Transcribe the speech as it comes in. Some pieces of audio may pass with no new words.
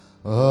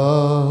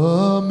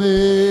Amazing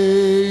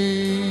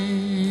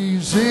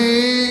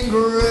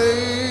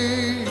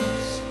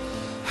grace,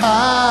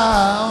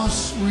 how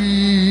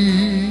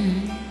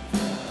sweet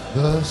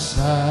the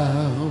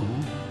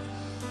sound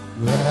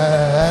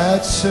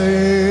that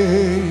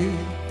saved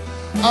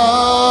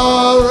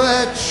a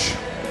wretch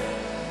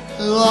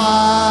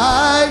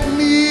like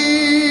me.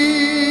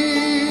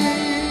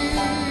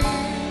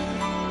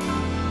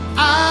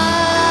 I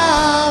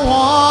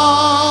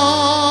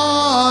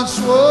once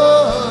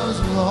was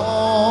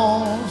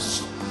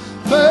lost,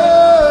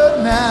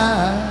 but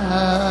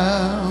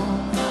now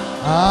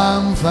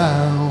I'm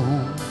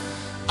found.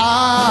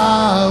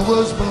 I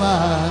was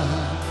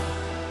blind,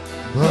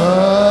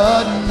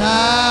 but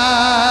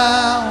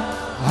now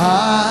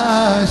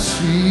I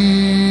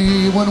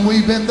see. When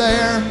we've been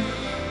there,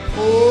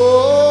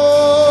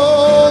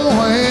 oh,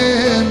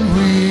 when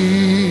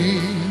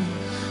we've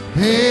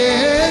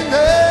been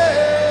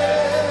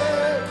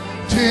there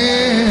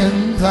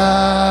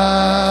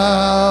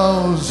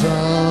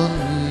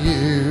 10,000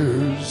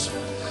 years,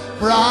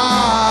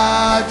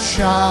 bright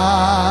shining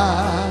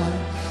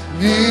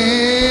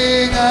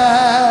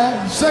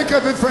eyes. Think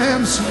of it,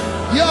 friends,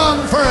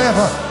 young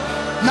forever,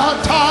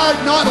 not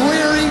tired, not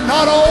weary,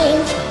 not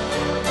old.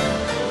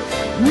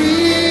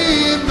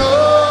 We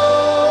know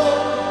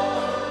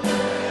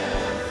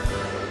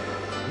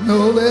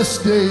no less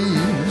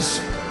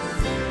days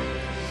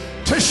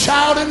to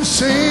shout and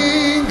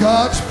sing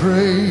God's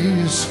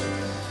praise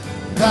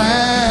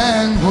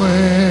than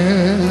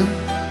when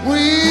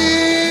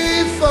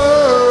we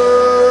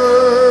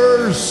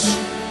first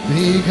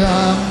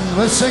begun.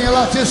 Let's sing it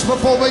like this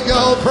before we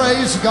go.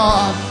 Praise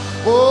God.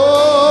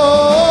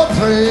 Oh,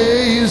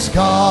 praise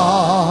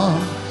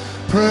God.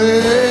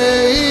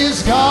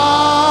 Praise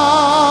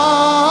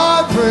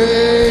God.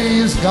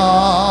 Praise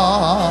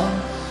God.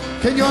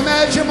 Can you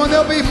imagine when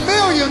there'll be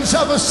millions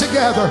of us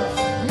together,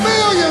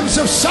 millions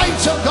of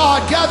saints of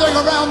God gathering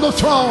around the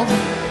throne,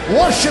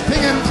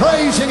 worshiping and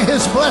praising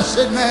His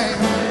blessed name?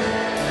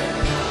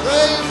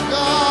 Praise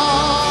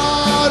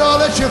God. Oh,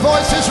 let your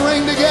voices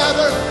ring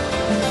together.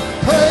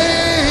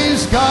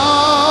 Praise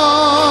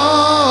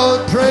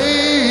God.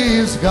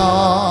 Praise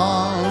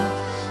God.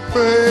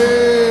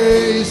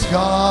 Praise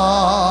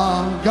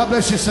God. God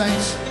bless you,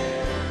 saints.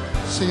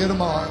 See you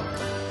tomorrow.